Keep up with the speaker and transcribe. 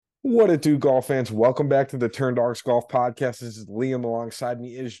What it do, golf fans? Welcome back to the Turn Dogs Golf Podcast. This is Liam. Alongside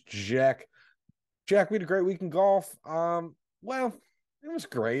me is Jack. Jack, we had a great week in golf. Well, it was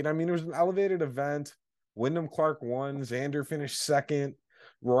great. I mean, it was an elevated event. Wyndham Clark won. Xander finished second.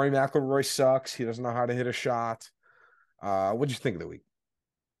 Rory McIlroy sucks. He doesn't know how to hit a shot. What'd you think of the week?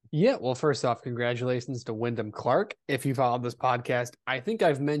 Yeah, well, first off, congratulations to Wyndham Clark. If you followed this podcast, I think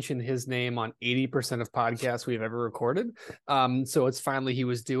I've mentioned his name on 80% of podcasts we've ever recorded. So it's finally he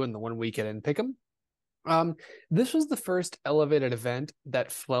was due in the 1 week I didn't pick him. This was the first elevated event that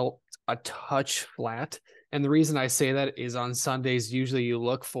felt a touch flat. And the reason I say that is on Sundays, usually you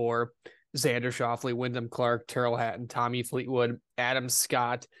look for Xander Schauffele, Wyndham Clark, Terrell Hatton, Tommy Fleetwood, Adam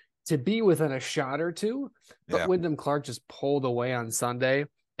Scott to be within a shot or two. But Yeah. Wyndham Clark just pulled away on Sunday.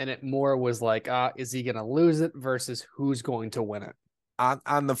 And it more was like, is he going to lose it versus who's going to win it?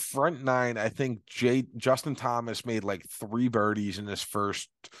 On the front nine, I think Justin Thomas made like 3 birdies in his first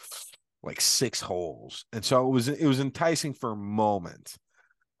like 6 holes. And so it was enticing for a moment.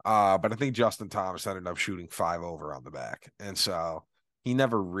 But I think Justin Thomas ended up shooting 5 over on the back. And so he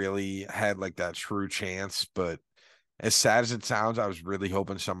never really had like that true chance. But as sad as it sounds, I was really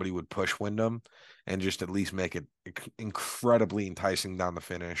hoping somebody would push Wyndham and just at least make it incredibly enticing down the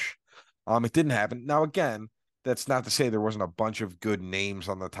finish. It didn't happen. Now, again, that's not to say there wasn't a bunch of good names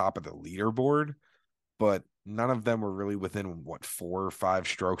on the top of the leaderboard, but none of them were really within, 4 or 5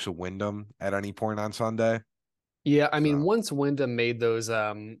 strokes of Wyndham at any point on Sunday. Yeah, I mean, So, once Wyndham made those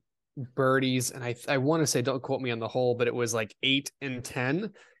birdies, and I want to say, don't quote me on the hole, but it was like 8 and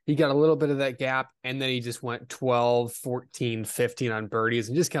 10. He got a little bit of that gap, and then he just went 12, 14, 15 on birdies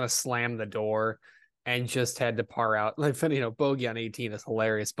and just kind of slammed the door and just had to par out. Like, bogey on 18 is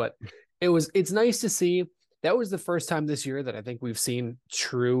hilarious, but it's nice to see. That was the first time this year that I think we've seen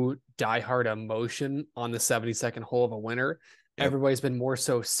true diehard emotion on the 72nd hole of a winner. yep. Everybody's been more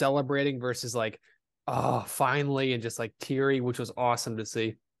so celebrating versus like, oh, finally, and just like teary, which was awesome to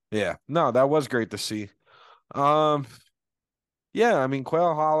see. Yeah, no, that was great to see. Um, yeah, I mean,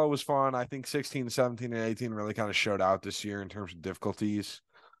 Quail Hollow was fun. I think 16, 17, and 18 really kind of showed out this year in terms of difficulties.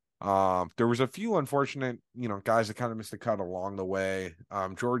 There was a few unfortunate, guys that kind of missed the cut along the way.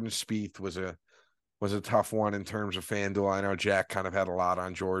 Jordan Spieth was a tough one in terms of FanDuel. I know Jack kind of had a lot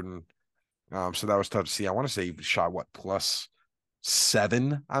on Jordan. So that was tough to see. I want to say he shot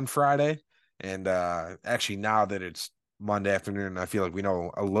 +7 on Friday. And actually now that it's Monday afternoon, I feel like we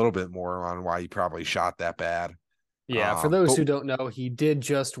know a little bit more on why he probably shot that bad. Yeah, for those But who don't know, he did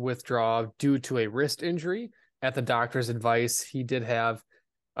just withdraw due to a wrist injury. At the doctor's advice, he did have,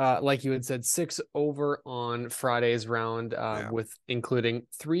 like you had said, 6 over on Friday's round, yeah. with including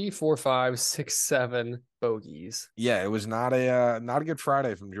 3, 4, 5, 6, 7 bogeys. Yeah, it was not a good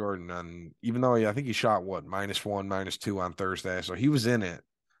Friday from Jordan. And even though I think he shot -1, -2 on Thursday, so he was in it,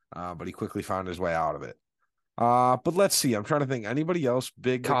 but he quickly found his way out of it. But let's see. I'm trying to think. Anybody else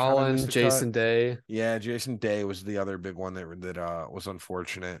big that kind of Colin, missed the cut? Jason Day. Yeah, Jason Day was the other big one that was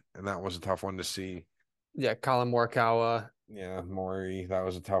unfortunate, and that was a tough one to see. Yeah, Colin Morikawa, Yeah, Maury, that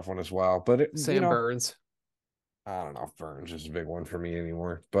was a tough one as well. But Sam Burns. I don't know if Burns is a big one for me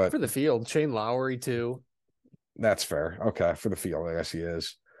anymore. But For the field, Shane Lowry, too. that's fair. Okay, for the field, I guess he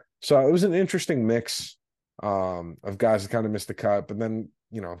is. So it was an interesting mix of guys that kind of missed the cut, but then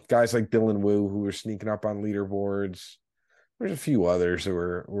guys like Dylan Wu who were sneaking up on leaderboards. There's a few others that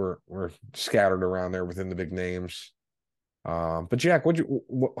were scattered around there within the big names. But Jack, how'd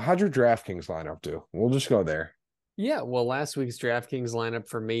your DraftKings lineup do? We'll just go there. Yeah, well, last week's DraftKings lineup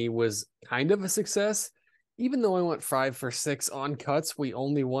for me was kind of a success. Even though I went 5 for 6 on cuts, we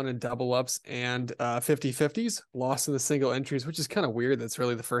only won in double ups and 50-50s, lost in the single entries, which is kind of weird. That's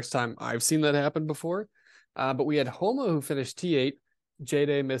really the first time I've seen that happen before. But we had Homa, who finished T8,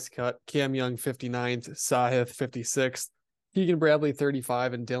 J-Day miscut, Cam Young 59th, Sahith 56th, Keegan Bradley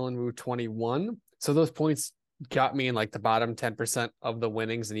 35, and Dylan Wu 21. So those points got me in like the bottom 10% of the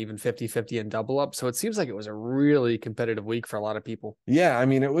winnings and even 50-50 and double up. So it seems like it was a really competitive week for a lot of people. Yeah, I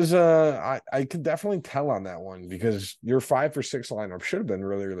mean, it was I could definitely tell on that one because your 5 for 6 lineup should have been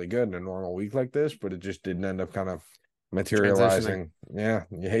really, really good in a normal week like this, but it just didn't end up kind of materializing. Yeah,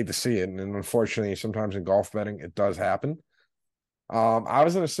 you hate to see it. And unfortunately, sometimes in golf betting, it does happen. I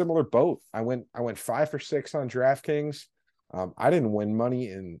was in a similar boat. I went 5 for 6 on DraftKings. I didn't win money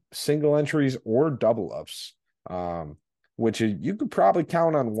in single entries or double ups. Which you could probably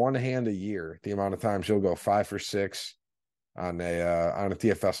count on one hand a year, the amount of times you'll go 5 for 6 on a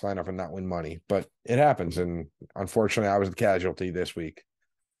DFS lineup and not win money. But it happens, and unfortunately, I was the casualty this week.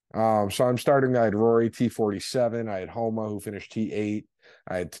 So I'm starting. I had Rory T47. I had Homa who finished T8.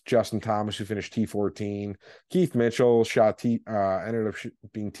 I had Justin Thomas, who finished T14. Keith Mitchell ended up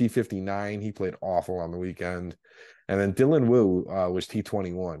being T59. He played awful on the weekend. And then Dylan Wu was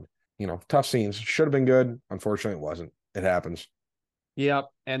T21. Tough scenes. Should have been good. Unfortunately, it wasn't. It happens. Yep.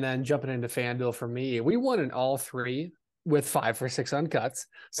 And then jumping into FanDuel for me, we won in all three with 5 for 6 on cuts.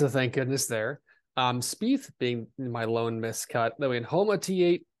 So thank goodness there. Spieth being my lone miscut. Then we had Homa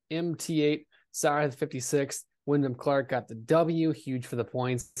T8, MT8, Sarah 56. Wyndham Clark got the W, huge for the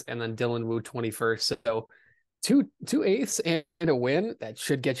points, and then Dylan Wu 21st. So two eighths and a win. That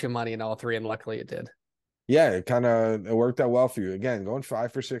should get you money in all three, and luckily it did. Yeah, it worked out well for you. Again, going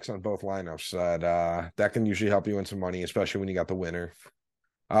 5 for 6 on both lineups. That can usually help you win some money, especially when you got the winner.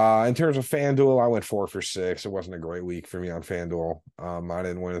 In terms of FanDuel, I went 4 for 6. It wasn't a great week for me on FanDuel. I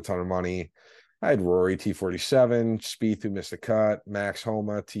didn't win a ton of money. I had Rory T47, Spieth, who missed a cut, Max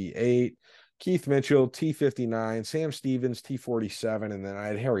Homa T8, Keith Mitchell T59, Sam Stevens T47, and then I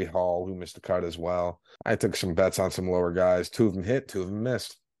had Harry Hall, who missed a cut as well. I took some bets on some lower guys. 2 of them hit, 2 of them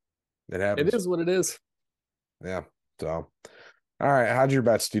missed. It happens. It is what it is. Yeah. So, all right. How'd your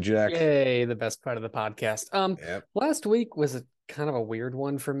bets do, Jack? Yay, the best part of the podcast. Yep. Last week was a kind of a weird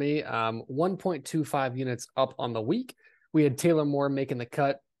one for me. 1.25 units up on the week. We had Taylor Moore making the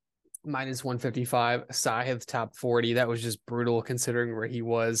cut, minus 155. Sahith top 40. That was just brutal considering where he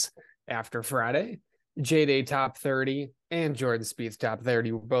was after Friday. J-Day top 30 and Jordan Spieth top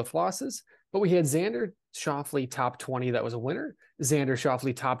 30 were both losses. But we had Xander Schauffele top 20. That was a winner. Xander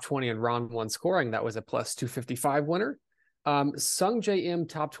Schauffele top 20 and round 1 scoring. That was a plus 255 winner. Sung J M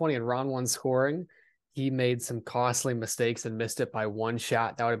top 20 and round 1 scoring. He made some costly mistakes and missed it by 1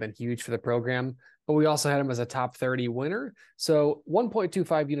 shot. That would have been huge for the program. But we also had him as a top 30 winner. So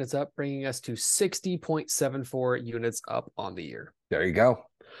 1.25 units up, bringing us to 60.74 units up on the year. There you go.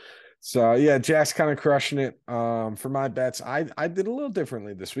 So, yeah, Jack's kind of crushing it. For my bets, I did a little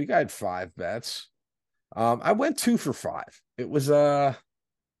differently this week. I had 5 bets. I went 2 for 5. It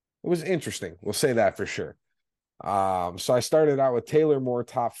was interesting. We'll say that for sure. So I started out with Taylor Moore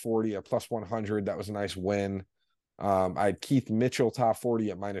top 40 at plus 100. That was a nice win. I had Keith Mitchell top 40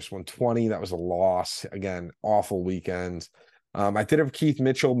 at minus 120. That was a loss. Again, awful weekend. I did have Keith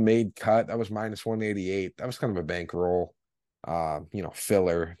Mitchell made cut. That was minus 188. That was kind of a bankroll,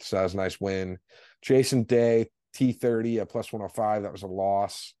 filler. So that was a nice win. Jason Day T30 at plus 105. That was a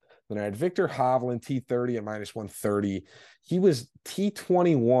loss. Then I had Victor Hovland T30 at minus 130. He was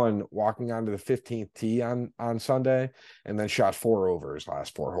T21 walking onto the 15th tee on Sunday, and then shot 4 over his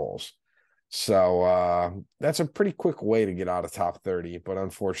last 4 holes. So that's a pretty quick way to get out of top 30, but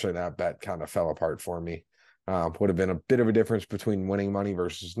unfortunately that bet kind of fell apart for me. Would have been a bit of a difference between winning money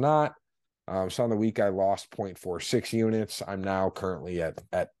versus not. So on the week I lost 0.46 units. I'm now currently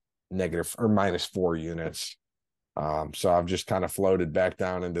at negative or minus 4 units. So I've just kind of floated back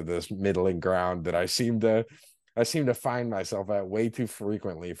down into this middling ground that I seem to find myself at way too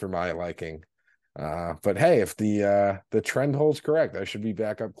frequently for my liking. But hey, if the trend holds correct, I should be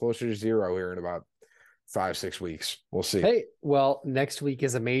back up closer to 0 here in about 5-6 weeks. We'll see. Hey, well, next week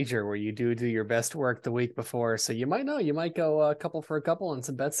is a major where you do your best work the week before. So you might go a couple for a couple on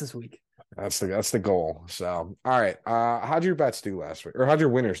some bets this week. That's the goal. So, all right. How'd your bets do last week? Or how'd your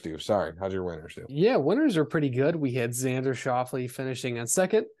winners do? Sorry. How'd your winners do? Yeah, winners are pretty good. We had Xander Schauffele finishing on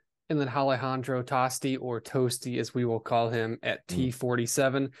second, and then Alejandro Tosti, or Toasty as we will call him, at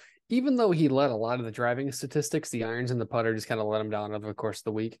T47. Even though he led a lot of the driving statistics, the irons and the putter just kind of let him down over the course of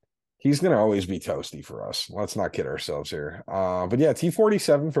the week. He's going to always be Toasty for us. Let's not kid ourselves here. But yeah,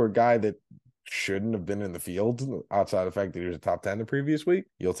 T47 for a guy that shouldn't have been in the field outside of the fact that he was a top 10 the previous week.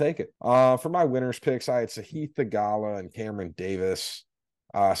 You'll take it. For my winners picks, I had Sahith Theegala and Cameron Davis.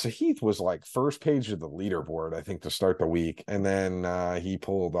 Sahith was like first page of the leaderboard, I think, to start the week. And then he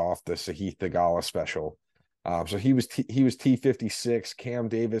pulled off the Sahith Theegala special. So he was T56. Cam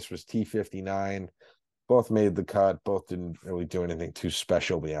Davis was T59. Both made the cut. Both didn't really do anything too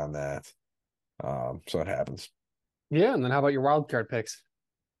special beyond that. So it happens. Yeah, and then how about your wild card picks?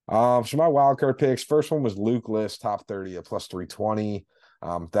 So my wild card picks, first one was Luke List, top 30 at plus 320.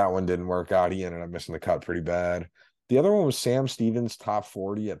 That one didn't work out. He ended up missing the cut pretty bad. The other one was Sam Stevens, top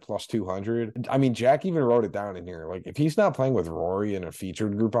 40 at plus 200. I mean, Jack even wrote it down in here. Like, if he's not playing with Rory in a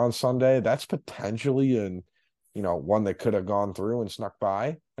featured group on Sunday, that's potentially one that could have gone through and snuck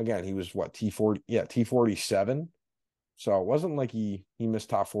by. Again, he was what, T40? Yeah, T47. So it wasn't like he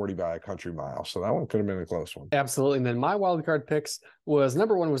missed top 40 by a country mile. So that one could have been a close one. Absolutely. And then my wildcard picks was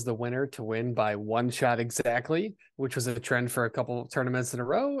number 1 was the winner to win by 1 shot exactly, which was a trend for a couple of tournaments in a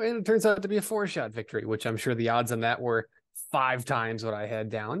row. And it turns out to be a 4-shot victory, which I'm sure the odds on that were 5 times what I had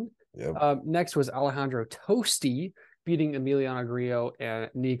down. Yep. Next was Alejandro Toasty. beating Emiliano Grillo and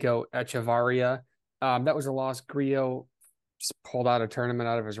Nico Echevarria. That was a loss. Grillo just pulled out a tournament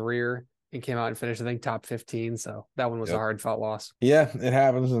out of his rear and came out and finished, I think, top 15. So that one was a hard fought loss. Yeah, it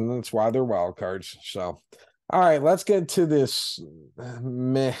happens, and that's why they're wild cards. So, all right, let's get to this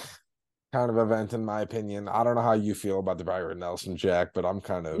meh kind of event, in my opinion. I don't know how you feel about the Byron Nelson Jack, but I'm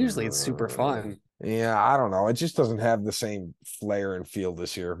kind of Usually it's super fun. Yeah, I don't know. It just doesn't have the same flair and feel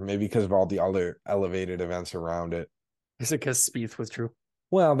this year. Maybe because of all the other elevated events around it. Is it because Spieth withdrew?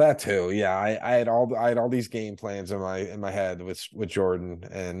 Well, that too. Yeah, I had all these game plans in my head with Jordan,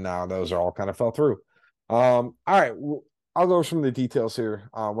 and now those are all kind of fell through. All right, I'll go over some of the details here.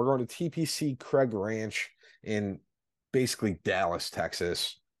 We're going to TPC Craig Ranch in basically Dallas,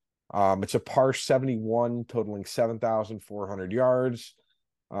 Texas. It's a par 71, totaling 7,400 yards.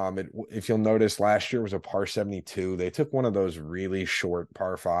 If you'll notice, last year was a par 72. They took one of those really short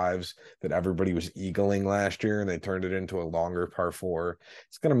par fives that everybody was eagling last year, and they turned it into a longer par four.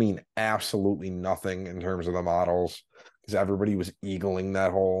 It's going to mean absolutely nothing in terms of the models because everybody was eagling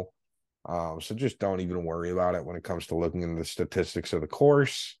that hole. So just don't even worry about it when it comes to looking into the statistics of the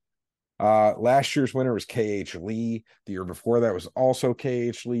course. Last year's winner was KH Lee. The year before that was also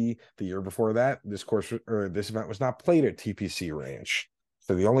KH Lee. The year before that, this event was not played at TPC Ranch.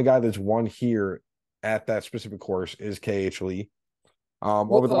 So the only guy that's won here at that specific course is KH Lee.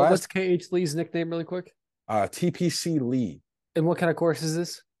 Over the last, what's KH Lee's nickname, really quick? TPC Lee. And what kind of course is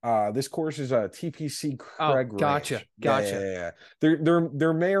this? This course is a TPC Craig gotcha, Ranch. gotcha. Yeah.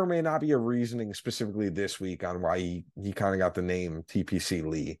 There may or may not be a reasoning specifically this week on why he kind of got the name TPC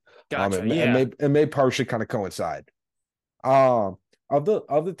Lee. Gotcha. It may partially kind of coincide. Of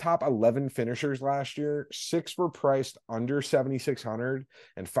the top 11 finishers last year, 6 were priced under 7,600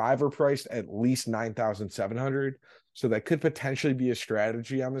 and 5 were priced at least 9,700. So that could potentially be a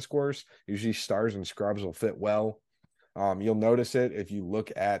strategy on this course. Usually stars and scrubs will fit well. You'll notice it if you look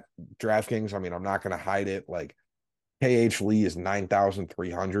at DraftKings. I mean, I'm not going to hide it. Like KH Lee is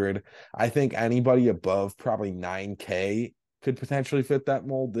 9,300. I think anybody above probably 9K could potentially fit that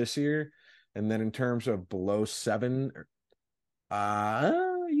mold this year. And then in terms of below 7,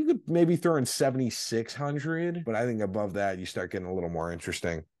 you could maybe throw in 7,600, but I think above that you start getting a little more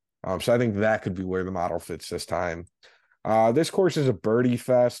interesting. So I think that could be where the model fits this time. This course is a birdie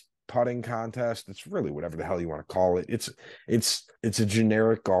fest, putting contest. It's really whatever the hell you want to call it. It's a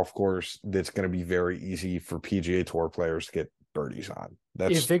generic golf course that's going to be very easy for PGA Tour players to get birdies on.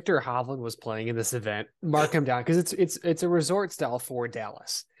 If Victor Hovland was playing in this event, mark him down because it's a resort style for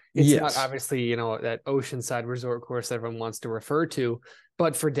Dallas. It's not obviously, that oceanside resort course that everyone wants to refer to,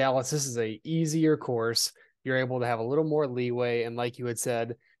 but for Dallas, this is a easier course. You're able to have a little more leeway. And like you had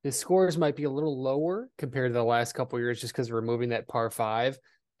said, the scores might be a little lower compared to the last couple of years just because we're removing that par 5,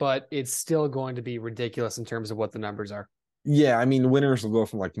 but it's still going to be ridiculous in terms of what the numbers are. Yeah. I mean, winners will go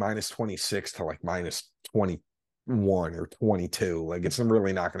from like minus 26 to like minus 21 or 22. Like it's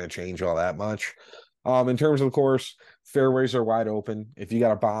really not going to change all that much. In terms of the course, fairways are wide open. If you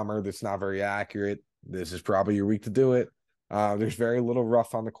got a bomber that's not very accurate, this is probably your week to do it. There's very little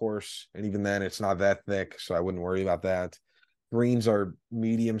rough on the course, and even then, it's not that thick, so I wouldn't worry about that. Greens are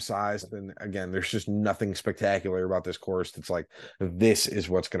medium sized, and again, there's just nothing spectacular about this course that's like, this is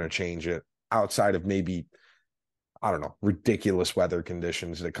what's going to change it, outside of maybe, I don't know, ridiculous weather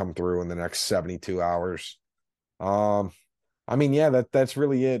conditions that come through in the next 72 hours. I mean, yeah, that's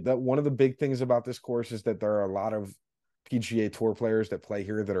really it. That one of the big things about this course is that there are a lot of PGA Tour players that play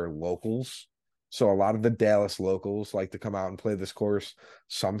here that are locals. So a lot of the Dallas locals like to come out and play this course.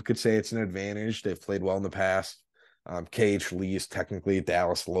 Some could say it's an advantage. They've played well in the past. KH Lee is technically a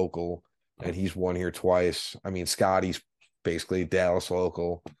Dallas local, and he's won here twice. I mean, Scotty's basically a Dallas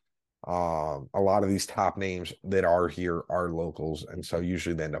local. A lot of these top names that are here are locals, and so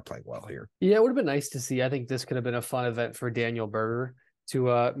usually they end up playing well here. Yeah, it would have been nice to see. I think this could have been a fun event for Daniel Berger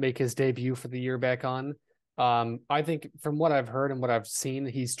to make his debut for the year back on. I think from what I've heard and what I've seen,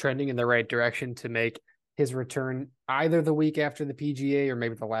 he's trending in the right direction to make his return either the week after the PGA or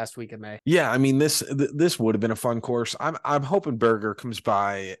maybe the last week of May. Yeah, I mean this would have been a fun course. I'm hoping Berger comes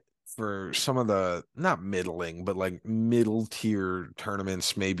by for some of the not middling, but like middle tier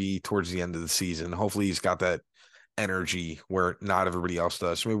tournaments, maybe towards the end of the season. Hopefully he's got that energy where not everybody else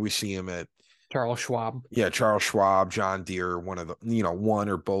does. So maybe we see him at Charles Schwab. Yeah, Charles Schwab, John Deere, one of the, one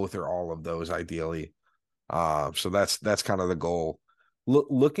or both or all of those ideally. So that's kind of the goal.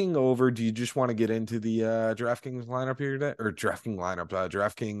 Looking over, do you just want to get into the DraftKings lineup here today, or DraftKings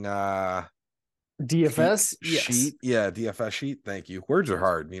DFS sheet? yes. Yeah, DFS sheet. Thank you. Words are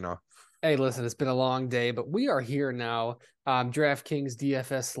hard, Hey, listen, it's been a long day, but we are here now. DraftKings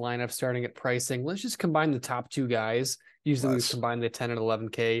DFS lineup starting at pricing. Let's just combine the top two guys. Usually we've Let's. combined the 10 and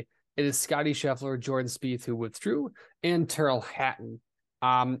 11K. It is Scotty Scheffler, Jordan Spieth, who withdrew, and Terrell Hatton.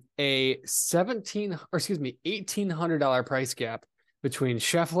 A $1,800 price gap between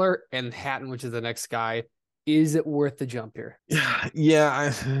Scheffler and Hatton, which is the next guy. Is it worth the jump here?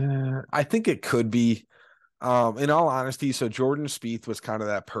 Yeah, I think it could be. In all honesty, so Jordan Spieth was kind of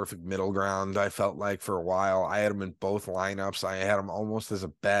that perfect middle ground. I felt like for a while I had him in both lineups. I had him almost as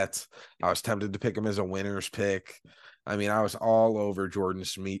a bet. I was tempted to pick him as a winner's pick. I mean, I was all over Jordan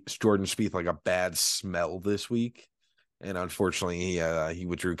Spieth like a bad smell this week. And unfortunately, he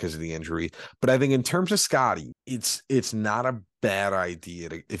withdrew because of the injury. But I think in terms of Scotty, it's not a bad idea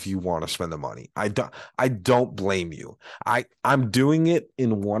if you want to spend the money. I don't blame you. I'm doing it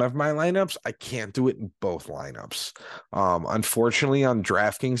in one of my lineups. I can't do it in both lineups. Unfortunately, on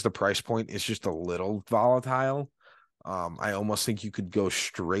DraftKings, the price point is just a little volatile. I almost think you could go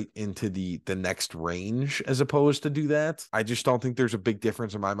straight into the next range as opposed to do that. I just don't think there's a big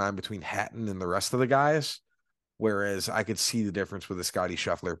difference in my mind between Hatton and the rest of the guys. Whereas I could see the difference with the Scotty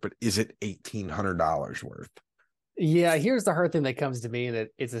Scheffler, but is it $1,800 worth? Yeah, here's the hard thing that comes to me, and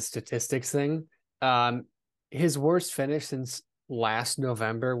it's a statistics thing. His worst finish since last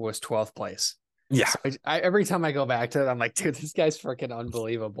November was 12th place. Yeah. So every time I go back to it, I'm like, dude, this guy's freaking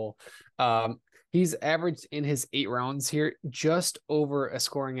unbelievable. He's averaged in his 8 rounds here just over a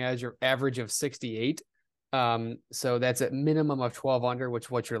scoring average of 68. So that's at minimum of 12 under,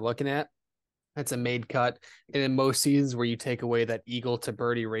 which what you're looking at. That's a made cut. And in most seasons where you take away that eagle to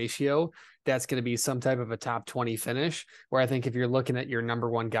birdie ratio, that's going to be some type of a top 20 finish. Where I think if you're looking at your number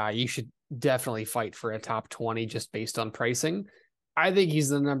one guy, you should definitely fight for a top 20 just based on pricing. I think he's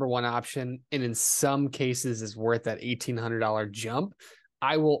the number one option. And in some cases is worth that $1,800 jump.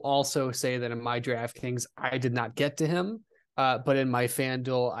 I will also say that in my DraftKings, I did not get to him. But in my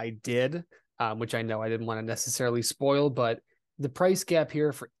FanDuel, I did, which I know I didn't want to necessarily spoil, but the price gap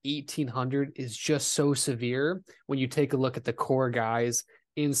here for 1,800 is just so severe when you take a look at the core guys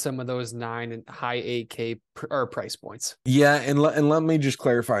in some of those 9 and high 8K price points. Yeah, and let me just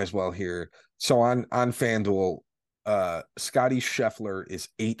clarify as well here. So on FanDuel, Scotty Scheffler is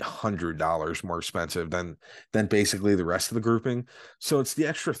 $800 more expensive than basically the rest of the grouping. So it's the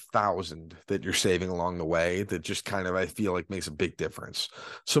extra 1,000 that you're saving along the way that just kind of I feel like makes a big difference.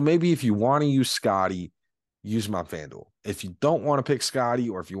 So maybe if you want to use Scotty, use him on FanDuel. If you don't want to pick Scotty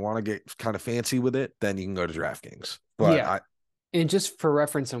or if you want to get kind of fancy with it, then you can go to DraftKings. But yeah. And just for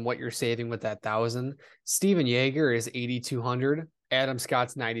reference on what you're saving with that 1,000, Steven Yeager is 8,200. Adam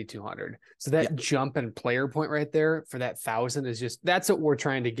Scott's 9,200. So that jump in player point right there for that 1,000 is just, that's what we're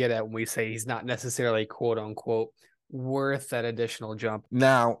trying to get at when we say he's not necessarily quote unquote worth that additional jump.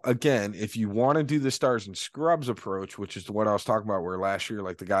 Now, again, if you want to do the stars and scrubs approach, which is what I was talking about, where last year,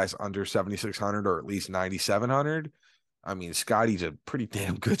 like the guys under 7,600 or at least 9,700, I mean, Scotty's a pretty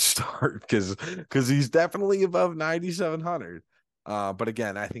damn good start because he's definitely above 9,700. But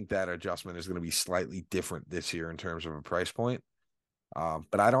again, I think that adjustment is going to be slightly different this year in terms of a price point.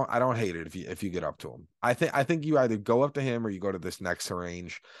 But I don't hate it if you get up to him. I think you either go up to him or you go to this next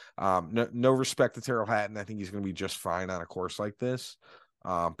range. No respect to Terrell Hatton. I think he's going to be just fine on a course like this.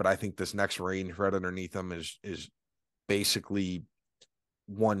 But I think this next range right underneath him is basically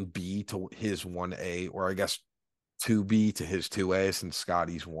 1B to his 1A, or I guess 2B to his 2A since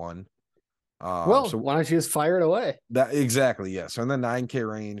Scotty's 1. So why don't you just fire it away? That exactly, yeah. So in the 9K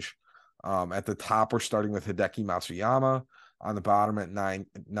range, at the top we're starting with Hideki Matsuyama. On the bottom at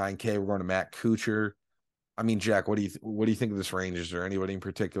 9K, we're going to Matt Kuchar. I mean, Jack, what do you think of this range? Is there anybody in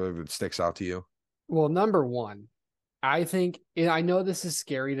particular that sticks out to you? Well, number one, I think, and I know this is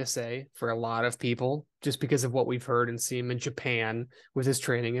scary to say for a lot of people, just because of what we've heard and seen him in Japan with his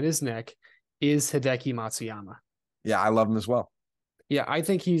training and his neck, is Hideki Matsuyama. Yeah, I love him as well. Yeah, I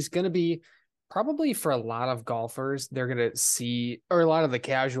think he's going to be probably for a lot of golfers, they're going to see, or a lot of the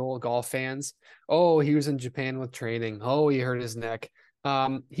casual golf fans, oh, he was in Japan with training. Oh, he hurt his neck.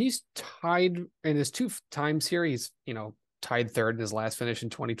 He's tied in his 2 times here. He's, tied third in his last finish in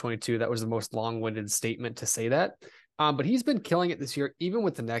 2022. That was the most long-winded statement to say that. But he's been killing it this year, even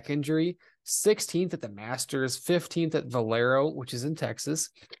with the neck injury. 16th at the Masters, 15th at Valero, which is in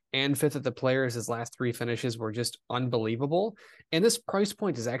Texas, and 5th at the Players. His last 3 finishes were just unbelievable. And this price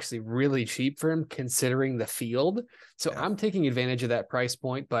point is actually really cheap for him considering the field. So I'm taking advantage of that price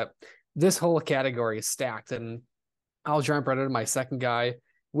point, but this whole category is stacked. And I'll jump right into my second guy,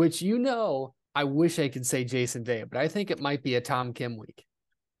 which I wish I could say Jason Day, but I think it might be a Tom Kim week.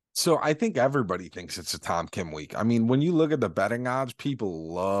 So I think everybody thinks it's a Tom Kim week. I mean, when you look at the betting odds,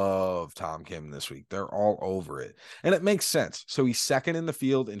 people love Tom Kim this week. They're all over it. And it makes sense. So he's second in the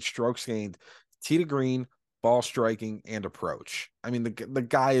field in strokes gained, tee to green, ball striking, and approach. I mean, the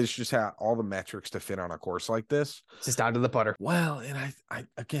guy has just had all the metrics to fit on a course like this. It's just down to the putter. Well, and I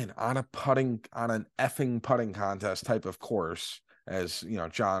again, on an effing putting contest type of course, as you know,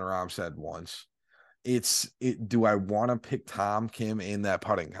 John Rahm said once, do I want to pick Tom Kim in that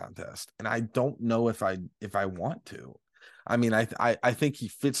putting contest? And I don't know if I want to. I mean, I think he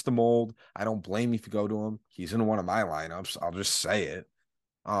fits the mold. I don't blame you if you go to him. He's in one of my lineups. I'll just say it.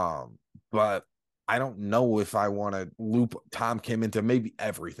 But I don't know if I want to loop Tom Kim into maybe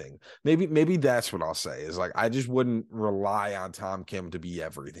everything. Maybe that's what I'll say is like I just wouldn't rely on Tom Kim to be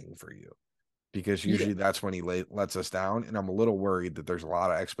everything for you, because usually that's when he lets us down. And I'm a little worried that there's a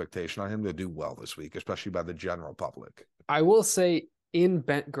lot of expectation on him to do well this week, especially by the general public. I will say in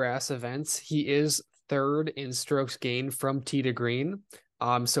bent grass events, he is third in strokes gained from tee to green.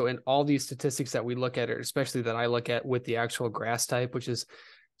 So in all these statistics that we look at, especially that I look at with the actual grass type, which is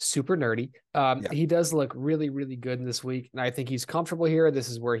super nerdy, he does look really, really good in this week. And I think he's comfortable here. This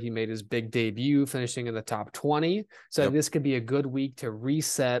is where he made his big debut, finishing in the top 20. So this could be a good week to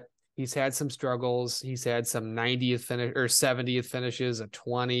reset. He's had some struggles. He's had some 90th finish or 70th finishes, a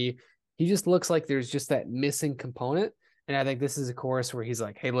 20. He just looks like there's just that missing component. And I think this is a course where he's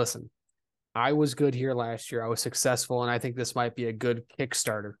like, hey, listen, I was good here last year. I was successful. And I think this might be a good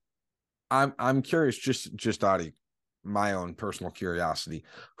Kickstarter. I'm curious, just out of my own personal curiosity,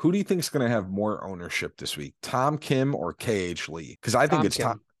 who do you think is going to have more ownership this week, Tom Kim or KH Lee? Because I think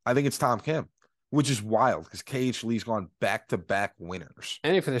it's Tom Kim, which is wild because KH Lee's gone back-to-back winners.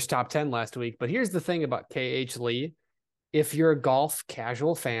 And he finished top 10 last week. But here's the thing about KH Lee. If you're a golf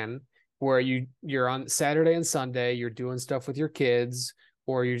casual fan where you're on Saturday and Sunday, you're doing stuff with your kids,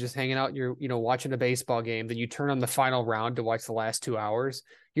 or you're just hanging out, you're watching a baseball game, then you turn on the final round to watch the last 2 hours,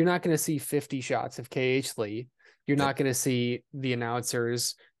 you're not going to see 50 shots of KH Lee. You're not going to see the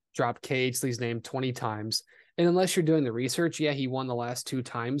announcers drop KH Lee's name 20 times. And unless you're doing the research, he won the last 2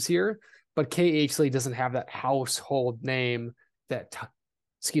 times here. But KH Lee doesn't have that household name that,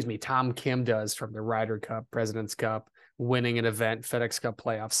 Tom Kim does from the Ryder Cup, President's Cup, winning an event, FedEx Cup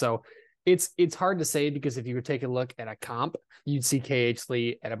playoff. So it's hard to say, because if you were take a look at a comp, you'd see KH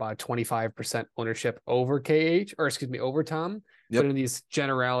Lee at about 25% ownership over over Tom. But in these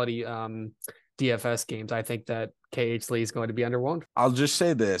generality DFS games, I think that KH Lee is going to be underwhelmed. I'll just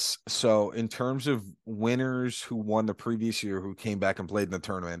say this. So in terms of winners who won the previous year, who came back and played in the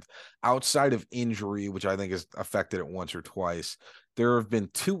tournament, outside of injury, which I think has affected it once or twice, there have been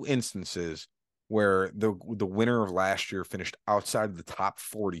 2 instances where the winner of last year finished outside of the top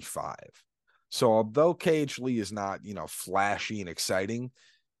 45. So although KH Lee is not, flashy and exciting,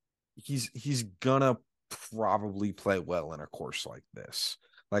 he's gonna probably play well in a course like this.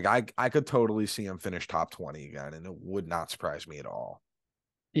 Like I could totally see him finish top 20 again, and it would not surprise me at all.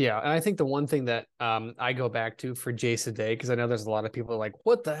 Yeah, and I think the one thing that I go back to for Jason Day, because I know there's a lot of people like,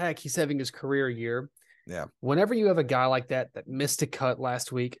 what the heck? He's having his career year. Yeah. Whenever you have a guy like that missed a cut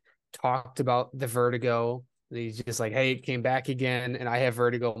last week, talked about the vertigo, and he's just like, hey, it came back again, and I have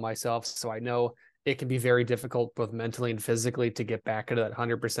vertigo myself, so I know it can be very difficult both mentally and physically to get back into that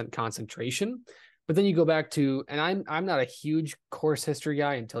 100% concentration. But then you go back to, and I'm not a huge course history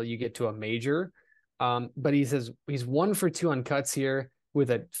guy until you get to a major, but he says he's 1 for 2 on cuts here with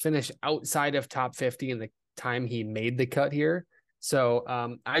a finish outside of top 50 in the time he made the cut here. So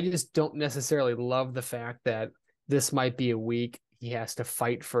I just don't necessarily love the fact that this might be a week he has to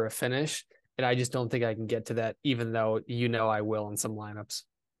fight for a finish, and I just don't think I can get to that, even though I will in some lineups.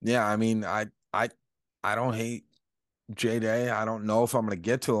 Yeah, I mean, I don't hate J Day. I don't know if I'm going to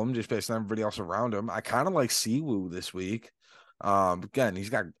get to him just based on everybody else around him. I kind of like Siwoo this week. Again, he's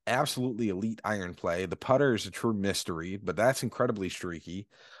got absolutely elite iron play. The putter is a true mystery, but that's incredibly streaky.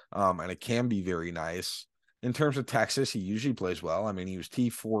 And it can be very nice. In terms of Texas, he usually plays well. I mean, he was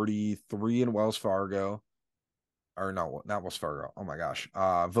T43 in Wells Fargo. Or no, not Wells Fargo. Oh my gosh.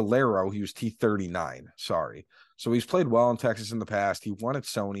 Valero, he was T39. Sorry. So he's played well in Texas in the past. He won at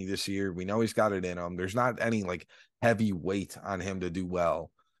Sony this year. We know he's got it in him. There's not any like heavy weight on him to do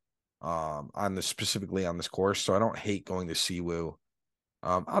well specifically on this course. So I don't hate going to Siwoo.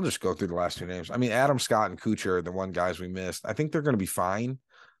 I'll just go through the last 2 names. I mean, Adam Scott and Kuchar are the one guys we missed. I think they're going to be fine.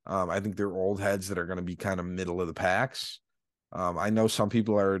 I think they're old heads that are going to be kind of middle of the packs. I know some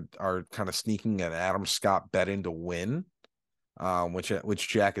people are kind of sneaking an Adam Scott bet in to win, which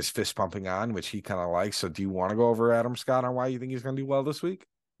Jack is fist pumping on, which he kind of likes. So do you want to go over Adam Scott on why you think he's going to do well this week?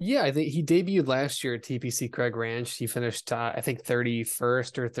 Yeah, I think he debuted last year at TPC Craig Ranch. He finished, I think,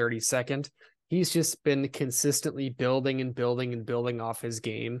 31st or 32nd. He's just been consistently building and building and building off his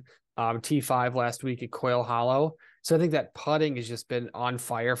game. T5 last week at Quail Hollow. So I think that putting has just been on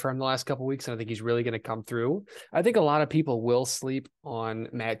fire for him the last couple of weeks, and I think he's really going to come through. I think a lot of people will sleep on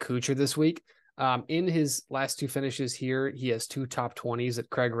Matt Kuchar this week. In his last two finishes here, he has two top 20s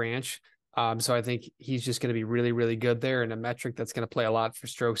at Craig Ranch. So I think he's just going to be really, really good there, and a metric that's going to play a lot for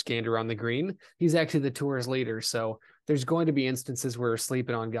strokes gained around the green. He's actually the tour's leader, so there's going to be instances where we're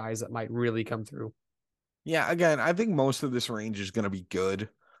sleeping on guys that might really come through. Yeah, again, I think most of this range is going to be good.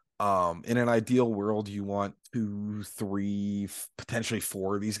 In an ideal world, you want two, three, potentially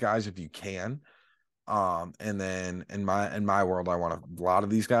four of these guys if you can. And then in my world, I want a lot of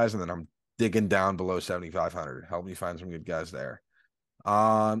these guys, and then I'm digging down below 7,500. Help me find some good guys there.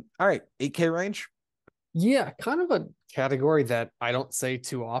 All right, 8K range. Yeah, kind of a category that I don't say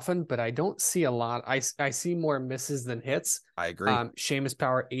too often, but I don't see a lot. I see more misses than hits. I agree. Seamus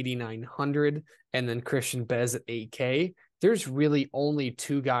Power 8,900, and then Christian Bez at 8K. There's really only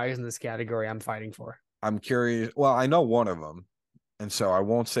two guys in this category I'm fighting for. I'm curious. Well, I know one of them, and so I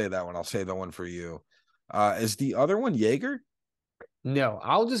won't say that one. I'll say the one for you. Is the other one Jaeger? No,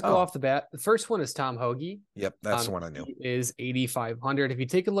 I'll just go off the bat. The first one is Tom Hoagie. Yep, that's the one I knew. He is 8,500. If you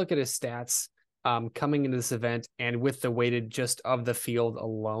take a look at his stats coming into this event and with the weighted just of the field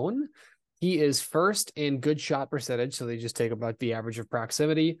alone, he is first in good shot percentage. So they just take about the average of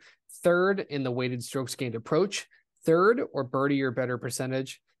proximity, third in the weighted strokes gained approach, third or birdie or better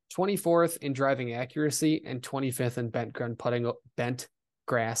percentage, 24th in driving accuracy, and 25th in bent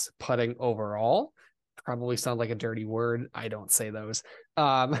grass putting overall. Probably sound like a dirty word. I don't say those.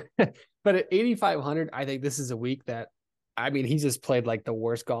 But at 8,500, I think this is a week that, I mean, he just played like the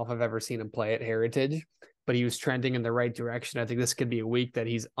worst golf I've ever seen him play at Heritage, but he was trending in the right direction. I think this could be a week that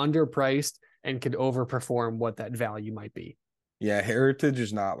he's underpriced and could overperform what that value might be. Yeah, Heritage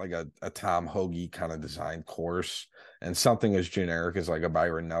is not like a Tom Hoagie kind of design course, and something as generic as like a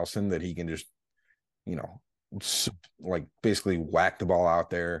Byron Nelson that he can just, you know, like basically whack the ball out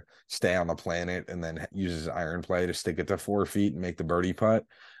there, stay on the planet, and then use his iron play to stick it to 4 feet and make the birdie putt.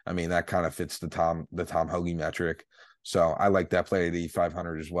 I mean, that kind of fits the Tom Hoagie metric. So I like that play at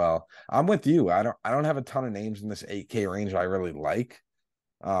 8,500 as well. I'm with you. I don't have a ton of names in this 8K range I really like.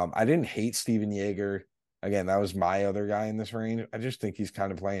 I didn't hate Steven Jaeger. Again, that was my other guy in this range. I just think he's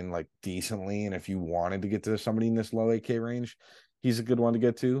kind of playing like decently. And if you wanted to get to somebody in this low 8K range, he's a good one to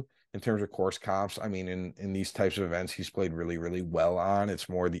get to in terms of course comps. I mean, in these types of events, he's played really, really well on. It's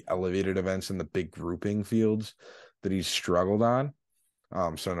more the elevated events and the big grouping fields that he's struggled on.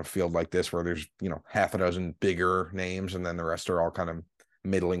 So in a field like this where there's, you know, half a dozen bigger names and then the rest are all kind of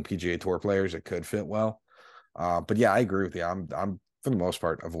middling PGA Tour players, it could fit well. But yeah, I agree with you. I'm for the most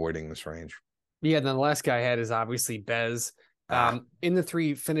part avoiding this range. Yeah, then the last guy I had is obviously Bez. In the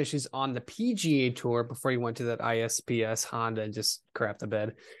three finishes on the PGA Tour before he went to that ISPS Honda and just crap the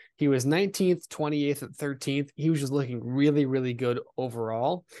bed. He was 19th, 28th, and 13th. He was just looking really, really good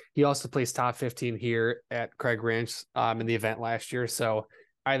overall. He also placed top 15 here at Craig Ranch in the event last year. So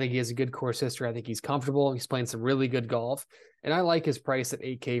I think he has a good course history. I think he's comfortable. He's playing some really good golf. And I like his price at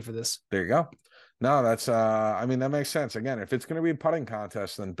 8K for this. There you go. No, that's I mean, that makes sense. Again, if it's going to be a putting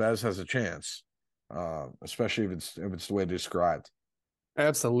contest, then Bez has a chance. Especially if it's the way described.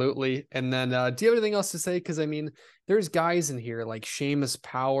 Absolutely. And then do you have anything else to say? Because I mean, there's guys in here like Seamus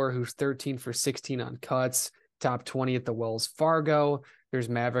Power, who's 13 for 16 on cuts, top 20 at the Wells Fargo. There's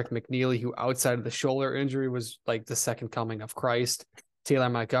Maverick McNeely, who outside of the shoulder injury was like the second coming of Christ. Taylor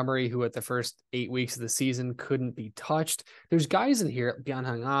Montgomery, who at the first 8 weeks of the season couldn't be touched. There's guys in here,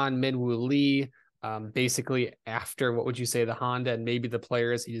 Byung-Hun An, Minwoo Lee, basically after, what would you say, the Honda and maybe the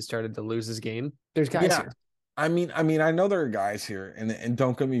players, he just started to lose his game. There's guys here. I mean, I know there are guys here, and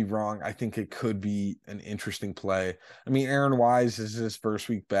don't get me wrong, I think it could be an interesting play. I mean, Aaron Wise is his first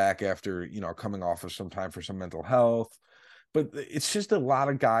week back after, you know, coming off of some time for some mental health, but it's just a lot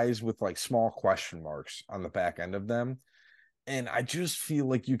of guys with like small question marks on the back end of them. And I just feel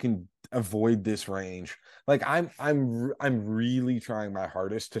like you can avoid this range. Like I'm really trying my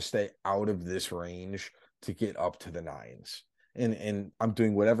hardest to stay out of this range to get up to the nines. And I'm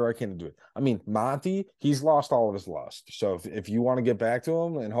doing whatever I can to do it. I mean, Monty, he's lost all of his lust. So if you want to get back to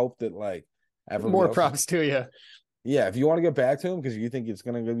him and hope that like more props to you. Yeah, if you want to get back to him because you think it's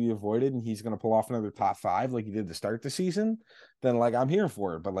going to be avoided and he's going to pull off another top 5 like he did to start the season, then like I'm here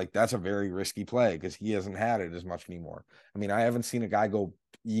for it. But like that's a very risky play because he hasn't had it as much anymore. I mean, I haven't seen a guy go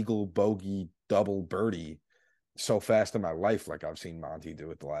eagle, bogey, double, birdie so fast in my life like I've seen Monty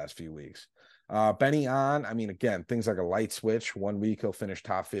do it the last few weeks. Benny on, I mean, again, things like a light switch. 1 week he'll finish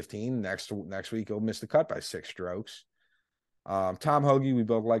top 15. Next week he'll miss the cut by 6 strokes. Tom Hoagie, we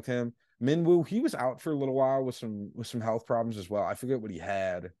both liked him. Minwoo, he was out for a little while with some health problems as well. I forget what he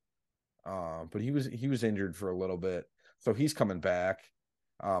had, but he was injured for a little bit, so he's coming back.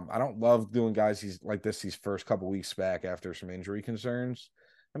 I don't love doing guys these first couple weeks back after some injury concerns.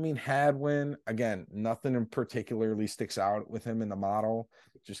 I mean, Hadwin, again, nothing in particularly sticks out with him in the model,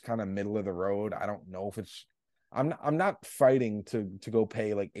 just kind of middle of the road. I don't know if it's I'm not fighting to go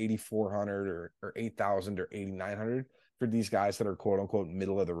pay like 8,400 or 8,000 or 8,900 for these guys that are quote unquote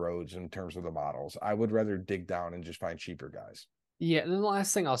middle of the roads in terms of the models. I would rather dig down and just find cheaper guys. Yeah, and then the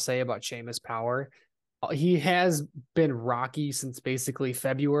last thing I'll say about Seamus Power, he has been rocky since basically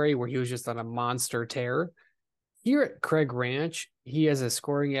February, where he was just on a monster tear. Here at Craig Ranch, he has a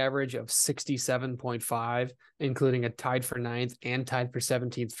scoring average of 67.5, including a tied for 9th and tied for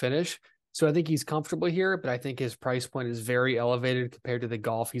 17th finish. So I think he's comfortable here, but I think his price point is very elevated compared to the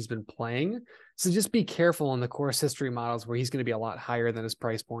golf he's been playing. So just be careful in the course history models where he's going to be a lot higher than his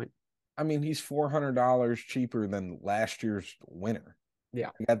price point. I mean, he's $400 cheaper than last year's winner. Yeah.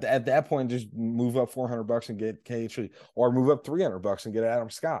 At that point, just move up $400 and get KH, or move up $300 and get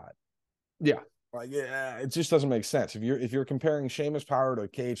Adam Scott. Yeah. Like, yeah, it just doesn't make sense. If you're comparing Seamus Power to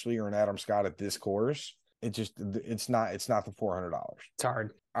KH Lee or an Adam Scott at this course, it's not the $400. It's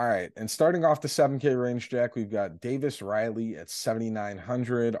hard. All right, and starting off the 7K range, Jack, we've got Davis Riley at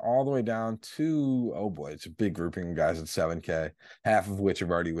 7,900, all the way down to, oh boy, it's a big grouping of guys at 7K, half of which have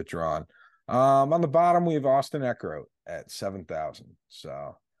already withdrawn. On the bottom, we have Austin Eckroat at 7,000.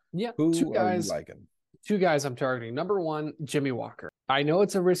 So, yeah, who are you liking? Two guys I'm targeting. Number one, Jimmy Walker. I know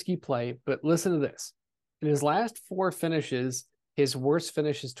it's a risky play, but listen to this. In his last 4 finishes, his worst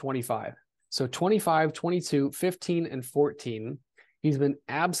finish is 25. So 25, 22, 15, and 14. He's been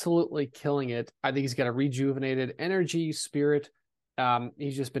absolutely killing it. I think he's got a rejuvenated energy, spirit.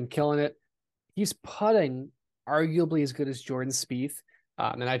 He's just been killing it. He's putting arguably as good as Jordan Spieth.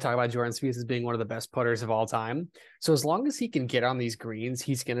 And I talk about Jordan Spieth as being one of the best putters of all time. So as long as he can get on these greens,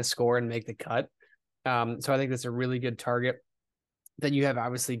 he's going to score and make the cut. So I think that's a really good target. Then you have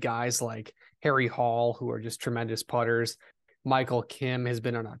obviously guys like Harry Hall, who are just tremendous putters. Michael Kim has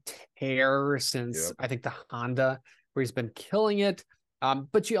been on a tear since I think the Honda, where he's been killing it.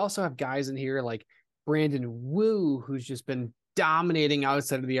 But you also have guys in here like Brandon Wu, who's just been dominating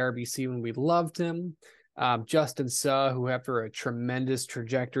outside of the RBC when we loved him. Justin Suh, who after a tremendous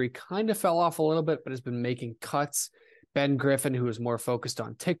trajectory kind of fell off a little bit, but has been making cuts. Ben Griffin, who is more focused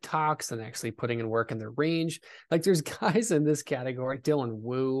on TikToks than actually putting in work in the range. Like there's guys in this category, Dylan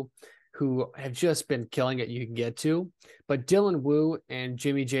Wu, who have just been killing it you can get to. But Dylan Wu and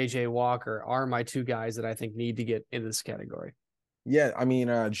Jimmy J.J. Walker are my two guys that I think need to get in this category. Yeah, I mean,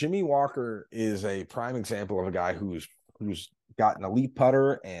 Jimmy Walker is a prime example of a guy who's got an elite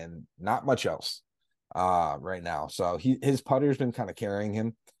putter and not much else right now. So his putter's been kind of carrying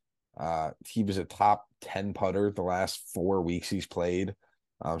him. He was a top 10 putter the last 4 weeks he's played.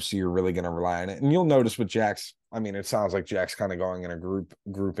 So you're really going to rely on it. And you'll notice with Jack's, I mean, it sounds like Jack's kind of going in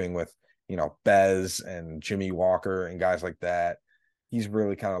a grouping with, Bez and Jimmy Walker and guys like that. He's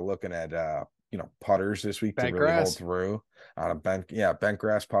really kind of looking at, putters this week to really hold through on a bent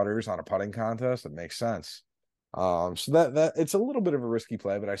grass putters on a putting contest. It makes sense. So that it's a little bit of a risky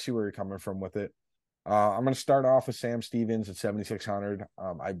play, but I see where you're coming from with it. I'm going to start off with Sam Stevens at 7,600.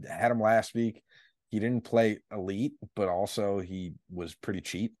 I had him last week. He didn't play elite, but also he was pretty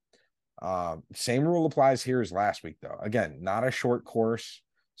cheap. Same rule applies here as last week, though. Again, not a short course,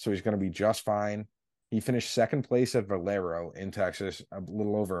 so he's going to be just fine. He finished second place at Valero in Texas a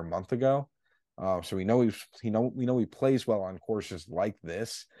little over a month ago. So we know he plays well on courses like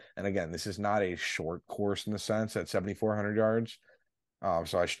this. And again, this is not a short course in the sense at 7,400 yards.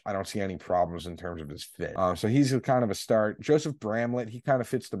 So I don't see any problems in terms of his fit. So he's kind of a start. Joseph Bramlett, he kind of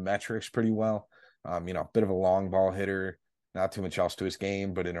fits the metrics pretty well. Bit of a long ball hitter, not too much else to his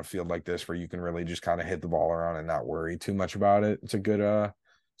game, but in a field like this where you can really just kind of hit the ball around and not worry too much about it. It's a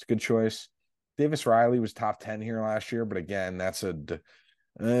good choice. Davis Riley was top 10 here last year, but again, that's an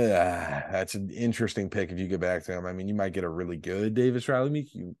interesting pick if you get back to him. I mean, you might get a really good Davis Riley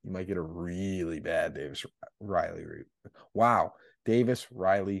week. You might get a really bad Davis Riley week. Wow. Davis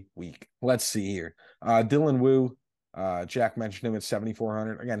Riley week. Let's see here. Dylan Wu, Jack mentioned him at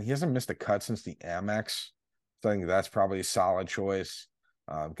 7,400. Again, he hasn't missed a cut since the Amex. So I think that's probably a solid choice.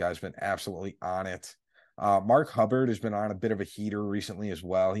 Guy's been absolutely on it. Mark Hubbard has been on a bit of a heater recently as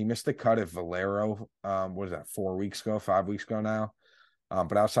well. He missed the cut at Valero. What is that, 5 weeks ago now?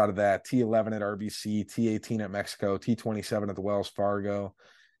 But outside of that, T11 at RBC, T18 at Mexico, T27 at the Wells Fargo.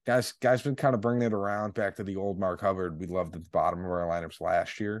 Guys been kind of bringing it around back to the old Mark Hubbard we loved at the bottom of our lineups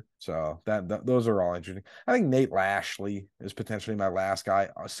last year. So that those are all interesting. I think Nate Lashley is potentially my last guy.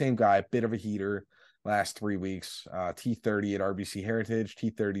 Same guy, bit of a heater last 3 weeks. T30 at RBC Heritage,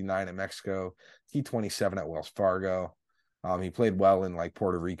 T39 at Mexico, T27 at Wells Fargo. He played well in like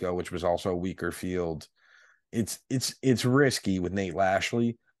Puerto Rico, which was also a weaker field. It's risky with Nate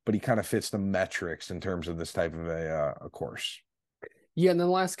Lashley, but he kind of fits the metrics in terms of this type of a course. Yeah, and then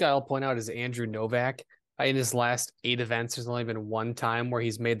the last guy I'll point out is Andrew Novak. In his last 8 events, there's only been one time where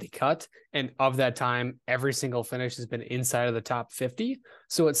he's made the cut. And of that time, every single finish has been inside of the top 50.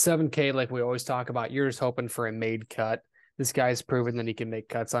 So at 7K, like we always talk about, you're just hoping for a made cut. This guy's proven that he can make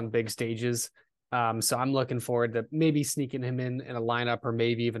cuts on big stages. So I'm looking forward to maybe sneaking him in a lineup or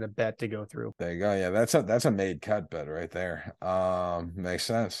maybe even a bet to go through. There you go. Yeah, that's a made cut bet right there. Makes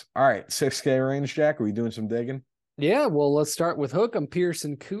sense. All right, 6K range, Jack. Are we doing some digging? Yeah, well, let's start with Hook. I'm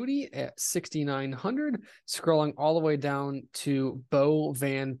Pearson Cootie at 6,900, scrolling all the way down to Bo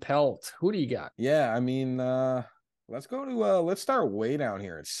Van Pelt. Who do you got? Yeah, I mean, let's go to let's start way down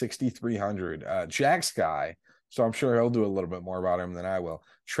here at 6,300. Jack's guy, so I'm sure he'll do a little bit more about him than I will.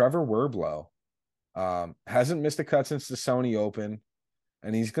 Trevor Werblow hasn't missed a cut since the Sony Open,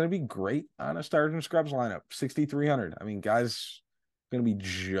 and he's going to be great on a Stars and Scrubs lineup. 6,300. I mean, guys, going to be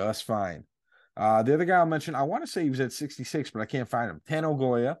just fine. The other guy I'll mention, I want to say he was at 66, but I can't find him. Tano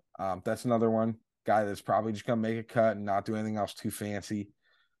Goya. That's another one. Guy that's probably just going to make a cut and not do anything else too fancy.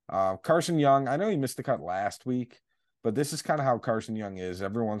 Carson Young, I know he missed the cut last week, but this is kind of how Carson Young is.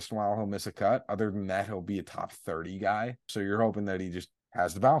 Every once in a while, he'll miss a cut. Other than that, he'll be a top 30 guy. So you're hoping that he just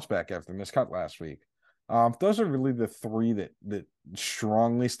has the bounce back after the missed cut last week. Those are really the three that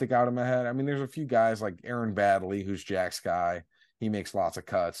strongly stick out in my head. I mean, there's a few guys like Aaron Badley, who's Jack's guy. He makes lots of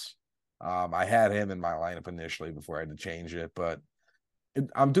cuts. I had him in my lineup initially before I had to change it, but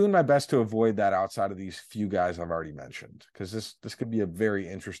I'm doing my best to avoid that outside of these few guys I've already mentioned, because this could be a very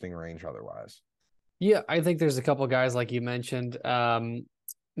interesting range otherwise. Yeah, I think there's a couple of guys like you mentioned.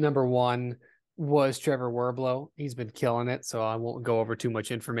 Number one was Trevor Werblow. He's been killing it, so I won't go over too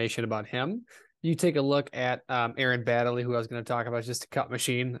much information about him. You take a look at Aaron Baddeley, who I was going to talk about, just a cut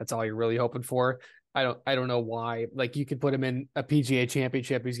machine. That's all you're really hoping for. I don't know why. Like, you could put him in a PGA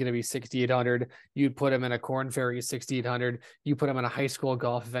championship, he's going to be 6,800. You'd put him in a Corn Ferry, 6,800. You put him in a high school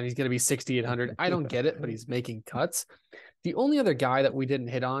golf event, he's going to be 6,800. I don't get it, but he's making cuts. The only other guy that we didn't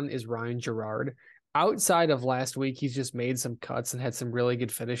hit on is Ryan Gerard. Outside of last week, he's just made some cuts and had some really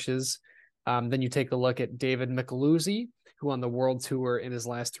good finishes. Then you take a look at David Micheluzzi, who on the World Tour in his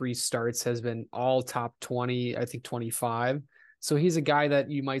last 3 starts has been all top 20, I think 25. So he's a guy that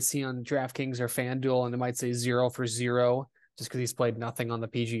you might see on DraftKings or FanDuel, and it might say 0 for 0 just because he's played nothing on the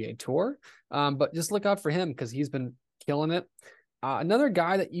PGA Tour. But just look out for him because he's been killing it. Another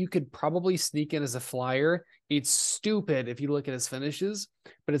guy that you could probably sneak in as a flyer. It's stupid if you look at his finishes,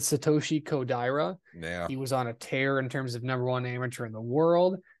 but it's Satoshi Kodaira. Yeah. He was on a tear in terms of #1 amateur in the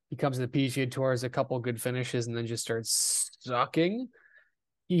world. He comes to the PGA Tour, has a couple of good finishes, and then just starts sucking.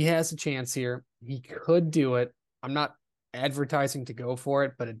 He has a chance here. He could do it. I'm not advertising to go for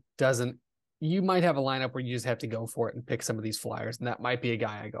it, but it doesn't. You might have a lineup where you just have to go for it and pick some of these flyers, and that might be a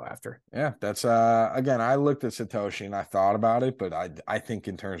guy I go after. Yeah, that's again, I looked at Satoshi and I thought about it, but I think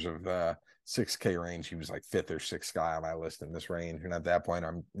in terms of 6K range, he was like 5th or 6th guy on my list in this range, and at that point,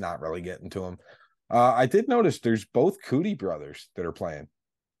 I'm not really getting to him. I did notice there's both Cootie brothers that are playing.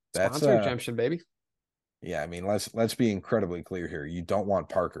 That's Sponsor exemption, baby. Yeah, I mean, let's be incredibly clear here. You don't want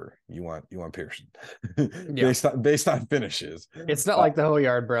Parker. You want Pearson. Yeah. based on finishes. It's not like the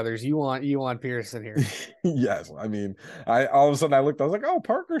Hoyard brothers. You want Pearson here. Yes. I mean, I all of a sudden I was like, oh,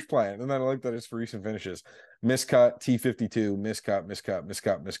 Parker's playing. And then I looked at his recent finishes. Miscut, T52,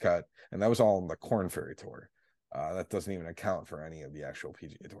 miscut. And that was all on the Corn Ferry Tour. That doesn't even account for any of the actual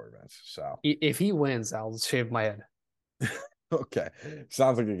PGA Tour events. So if he wins, I'll shave my head. Okay.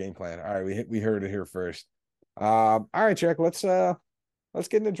 Sounds like a game plan. All right, we heard it here first. All right, Jack, let's get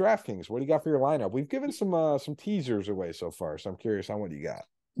into DraftKings. What do you got for your lineup? We've given some teasers away so far, so I'm curious on what you got.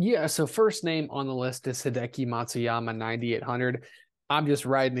 Yeah, so first name on the list is Hideki Matsuyama, 9,800. I'm just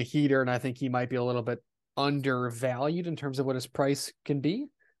riding a heater, and I think he might be a little bit undervalued in terms of what his price can be.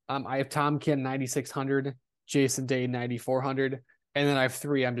 I have Tom Kim, 9,600, Jason Day, 9,400. And then I have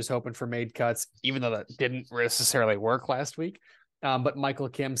 3 I'm just hoping for made cuts, even though that didn't necessarily work last week. But Michael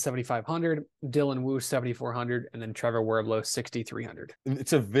Kim, 7,500, Dylan Wu, 7,400, and then Trevor Werblow, 6,300.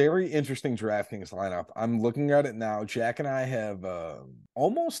 It's a very interesting DraftKings lineup. I'm looking at it now. Jack and I have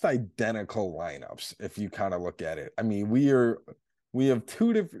almost identical lineups, if you kind of look at it. I mean, We have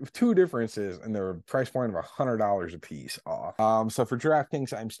two differences, and they're a price point of $100 a piece off. So for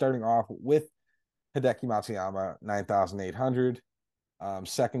DraftKings, I'm starting off with Hideki Matsuyama, 9,800.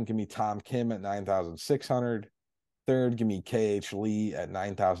 Second, give me Tom Kim at 9,600. Third, give me KH Lee at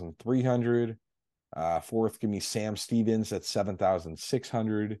 9,300. Fourth, give me Sam Stevens at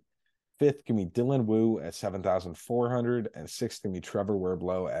 7,600. Fifth, give me Dylan Wu at 7,400. And sixth, give me Trevor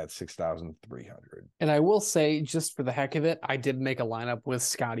Werblow at 6,300. And I will say, just for the heck of it, I did make a lineup with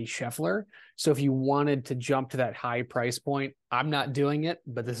Scotty Scheffler. So if you wanted to jump to that high price point, I'm not doing it,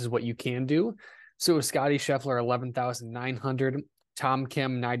 but this is what you can do. So Scotty Scheffler, 11,900. Tom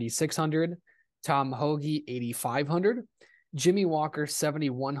Kim, 9,600. Tom Hoge, 8,500. Jimmy Walker,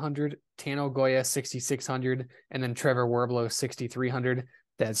 7,100. Tano Goya, 6,600. And then Trevor Werblow, 6,300.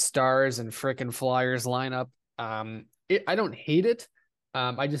 That Stars and frickin' Flyers lineup. I don't hate it.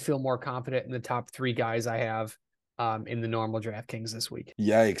 I just feel more confident in the top three guys I have in the normal DraftKings this week.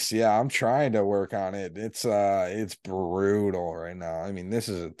 Yikes. Yeah, I'm trying to work on it. It's brutal right now. I mean, this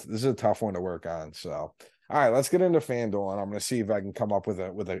is a tough one to work on. So, all right, let's get into FanDuel, and I'm going to see if I can come up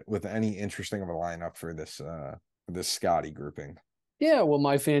with any interesting of a lineup for this Scotty grouping. Yeah, well,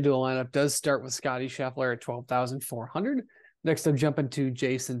 my FanDuel lineup does start with Scotty Scheffler at 12,400. Next, I'm jumping to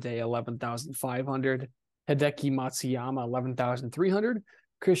Jason Day, 11,500. Hideki Matsuyama, 11,300.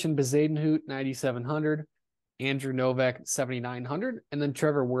 Christian Bezadenhout, 9,700. Andrew Novak, 7,900. And then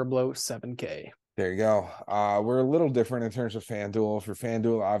Trevor Werblow, 7K. There you go. We're a little different in terms of FanDuel. For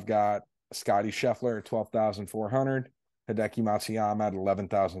FanDuel, I've got Scotty Scheffler at 12,400. Hideki Matsuyama at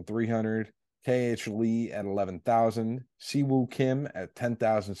 11,300. KH Lee at 11,000. Siwoo Kim at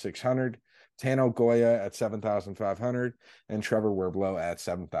 10,600. Tano Goya at 7,500 and Trevor Werblow at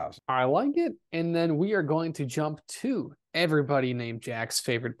 7,000. I like it. And then we are going to jump to everybody named Jack's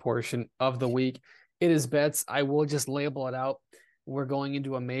favorite portion of the week. It is bets. I will just label it out. We're going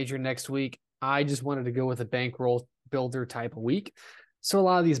into a major next week. I just wanted to go with a bankroll builder type of week. So a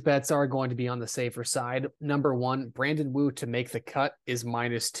lot of these bets are going to be on the safer side. Number one, Brandon Wu to make the cut is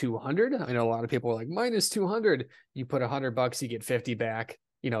minus 200. I know a lot of people are like, minus 200. You put $100, you get 50 back.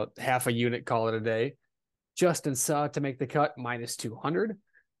 Half a unit, call it a day. Justin Suh to make the cut, minus 200.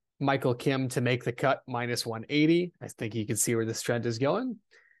 Michael Kim to make the cut, minus 180. I think you can see where this trend is going.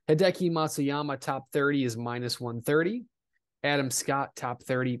 Hideki Matsuyama, top 30 is minus 130. Adam Scott, top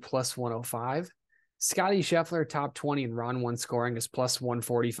 30, plus 105. Scotty Scheffler, top 20 and round one scoring is plus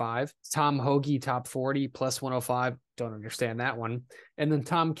 145. Tom Hoge, top 40, plus 105. Don't understand that one. And then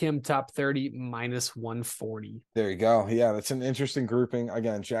Tom Kim, top 30, minus 140. There you go. Yeah, that's an interesting grouping.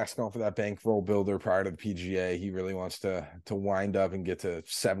 Again, Jack's going for that bankroll builder prior to the PGA. He really wants to wind up and get to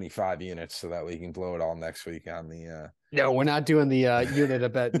 75 units so that we can blow it all next week on the No, we're not doing the unit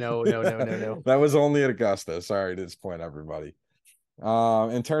of bet. No. That was only at Augusta. Sorry to disappoint everybody.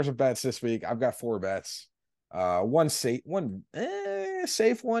 In terms of bets this week, I've got 4 bets. One safe one, and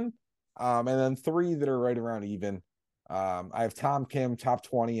then 3 that are right around even. I have Tom Kim top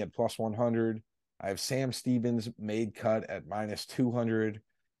 20 at plus 100. I have Sam Stevens made cut at minus 200.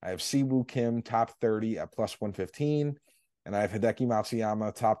 I have Siwoo Kim top 30 at plus 115. And I have Hideki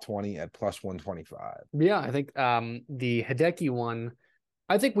Matsuyama top 20 at plus 125. Yeah, I think the Hideki one,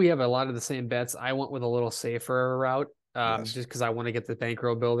 I think we have a lot of the same bets. I went with a little safer route. Just because I want to get the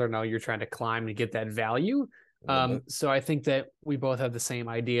bankroll builder. Now you're trying to climb to get that value. So I think that we both have the same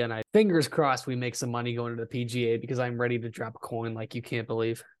idea, and fingers crossed we make some money going to the PGA because I'm ready to drop a coin like you can't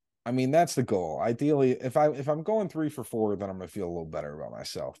believe. I mean, that's the goal. Ideally, if I'm going 3 for 4, then I'm gonna feel a little better about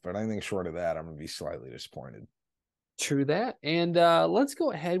myself. But anything short of that, I'm gonna be slightly disappointed. True that. And let's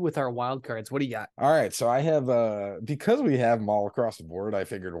go ahead with our wild cards. What do you got? All right. So I have because we have them all across the board, I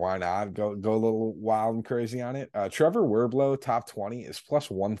figured why not go a little wild and crazy on it. Trevor Werblow top 20 is plus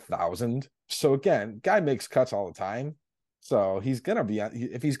 1,000. So again, guy makes cuts all the time. So he's gonna be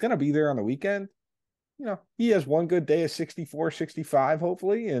if he's gonna be there on the weekend, he has one good day of 64, 65,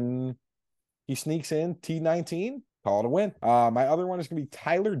 hopefully, and he sneaks in T19, call it a win. My other one is gonna be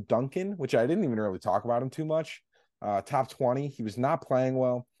Tyler Duncan, which I didn't even really talk about him too much. Top 20. He was not playing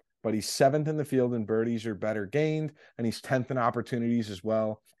well, but he's 7th in the field in birdies or better gained, and he's 10th in opportunities as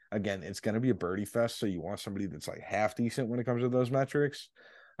well. Again, it's going to be a birdie fest, so you want somebody that's like half decent when it comes to those metrics.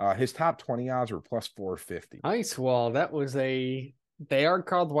 His top 20 odds were plus 450. Nice. Well, that was they are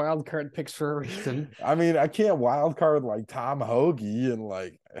called wild card picks for a reason. I mean, I can't wild card like Tom Hoge and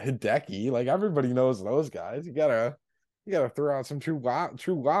like Hideki. Like everybody knows those guys. You gotta throw out some true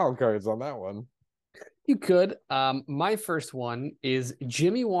wild cards on that one. You could. My first one is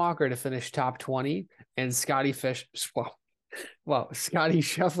Jimmy Walker to finish top 20 and Scotty Scheffler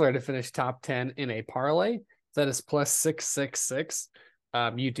to finish top 10 in a parlay. That is plus 666.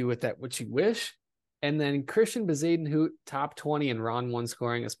 You do with that what you wish. And then Christian Bezadenhout, top 20 and Ron 1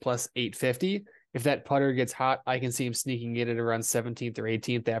 scoring is plus 850. If that putter gets hot, I can see him sneaking in at around 17th or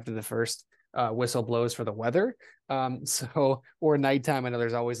 18th after the first whistle blows for the weather. Or nighttime. I know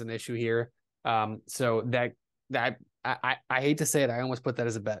there's always an issue here. So I hate to say it, I almost put that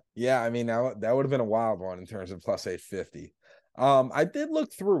as a bet. Yeah, I mean, that would have been a wild one in terms of plus 850. I did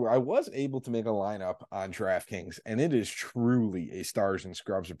look through. I was able to make a lineup on DraftKings, and it is truly a stars and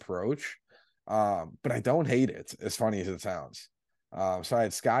scrubs approach. But I don't hate it, as funny as it sounds. So I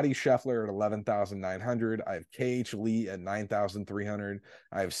had Scotty Scheffler at 11,900. I have KH Lee at 9,300.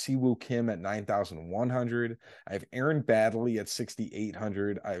 I have Siwoo Kim at 9,100. I have Aaron Baddeley at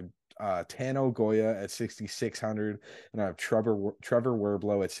 6,800. I have Tano Goya at 6,600, and I have Trevor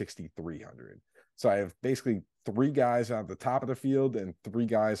Werblow at 6,300. So I have basically three guys at the top of the field and three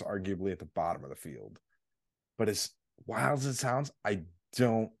guys arguably at the bottom of the field. But as wild as it sounds, I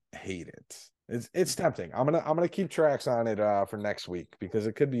don't hate it. It's tempting. I'm gonna keep tracks on it for next week because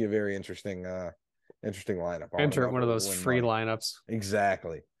it could be a very interesting lineup. Enter one of those free lineups.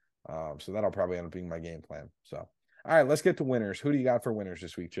 Exactly. So that'll probably end up being my game plan. So all right, let's get to winners. Who do you got for winners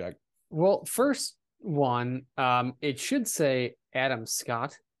this week, Jack? Well, first one, it should say Adam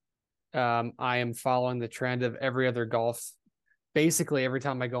Scott. I am following the trend of every other golf. Basically, every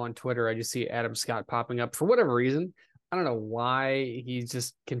time I go on Twitter, I just see Adam Scott popping up for whatever reason. I don't know why he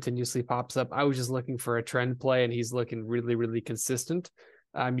just continuously pops up. I was just looking for a trend play, and he's looking really, really consistent.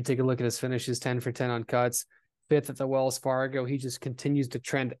 You take a look at his finishes, 10 for 10 on cuts, 5th at the Wells Fargo. He just continues to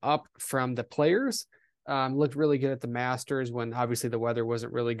trend up from the players. Looked really good at the Masters when obviously the weather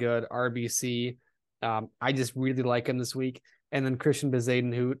wasn't really good. RBC. I just really like him this week. And then Christian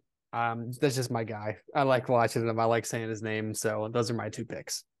Bezadenhout. That's just my guy. I like watching him. I like saying his name. So those are my two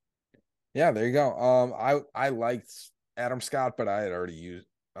picks. Yeah, there you go. I liked Adam Scott, but I had already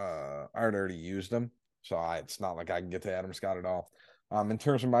used him. So it's not like I can get to Adam Scott at all. In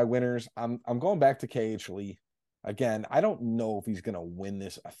terms of my winners, I'm going back to KH Lee. Again, I don't know if he's gonna win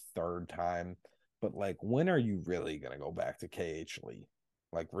this a third time, but like, when are you really gonna go back to KH Lee?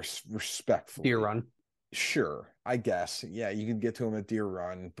 Like, respectfully. Deer Run. Sure, I guess. Yeah, you could get to him at Deer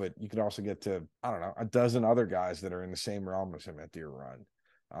Run, but you could also get to, I don't know, a dozen other guys that are in the same realm as him at Deer Run,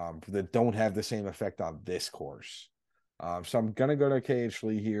 that don't have the same effect on this course. So I'm gonna go to KH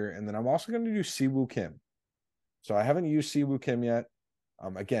Lee here, and then I'm also gonna do Siwoo Kim. So I haven't used Siwoo Kim yet.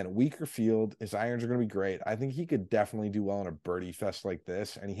 Again, weaker field. His irons are gonna be great. I think he could definitely do well in a birdie fest like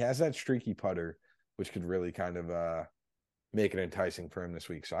this, and he has that streaky putter, which could really kind of make it enticing for him this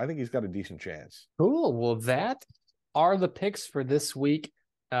week. So I think he's got a decent chance. Cool. Well, that are the picks for this week.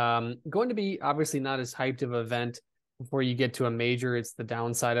 Going to be obviously not as hyped of an event before you get to a major. It's the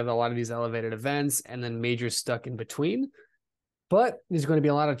downside of a lot of these elevated events and then majors stuck in between. But there's going to be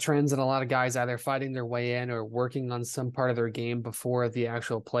a lot of trends and a lot of guys either fighting their way in or working on some part of their game before the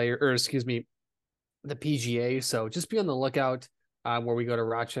actual player, or excuse me, the PGA. So just be on the lookout where we go to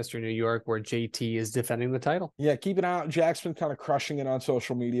Rochester, New York, where JT is defending the title. Yeah, keep it out. Jack's been kind of crushing it on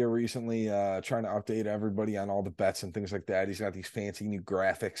social media recently, trying to update everybody on all the bets and things like that. He's got these fancy new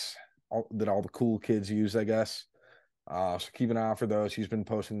graphics that all the cool kids use, I guess. So keep an eye out for those. He's been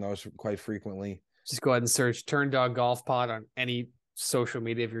posting those quite frequently. Just go ahead and search Turn Dog Golf Pod on any social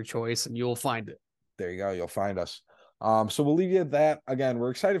media of your choice, and you'll find it. There you go. You'll find us. So we'll leave you at that. Again,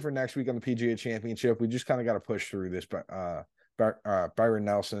 we're excited for next week on the PGA Championship. We just kind of got to push through this, but Byron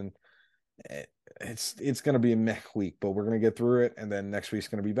Nelson. It's going to be a meh week, but we're going to get through it, and then next week's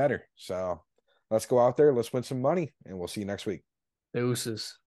going to be better. So let's go out there. Let's win some money, and we'll see you next week. Deuces.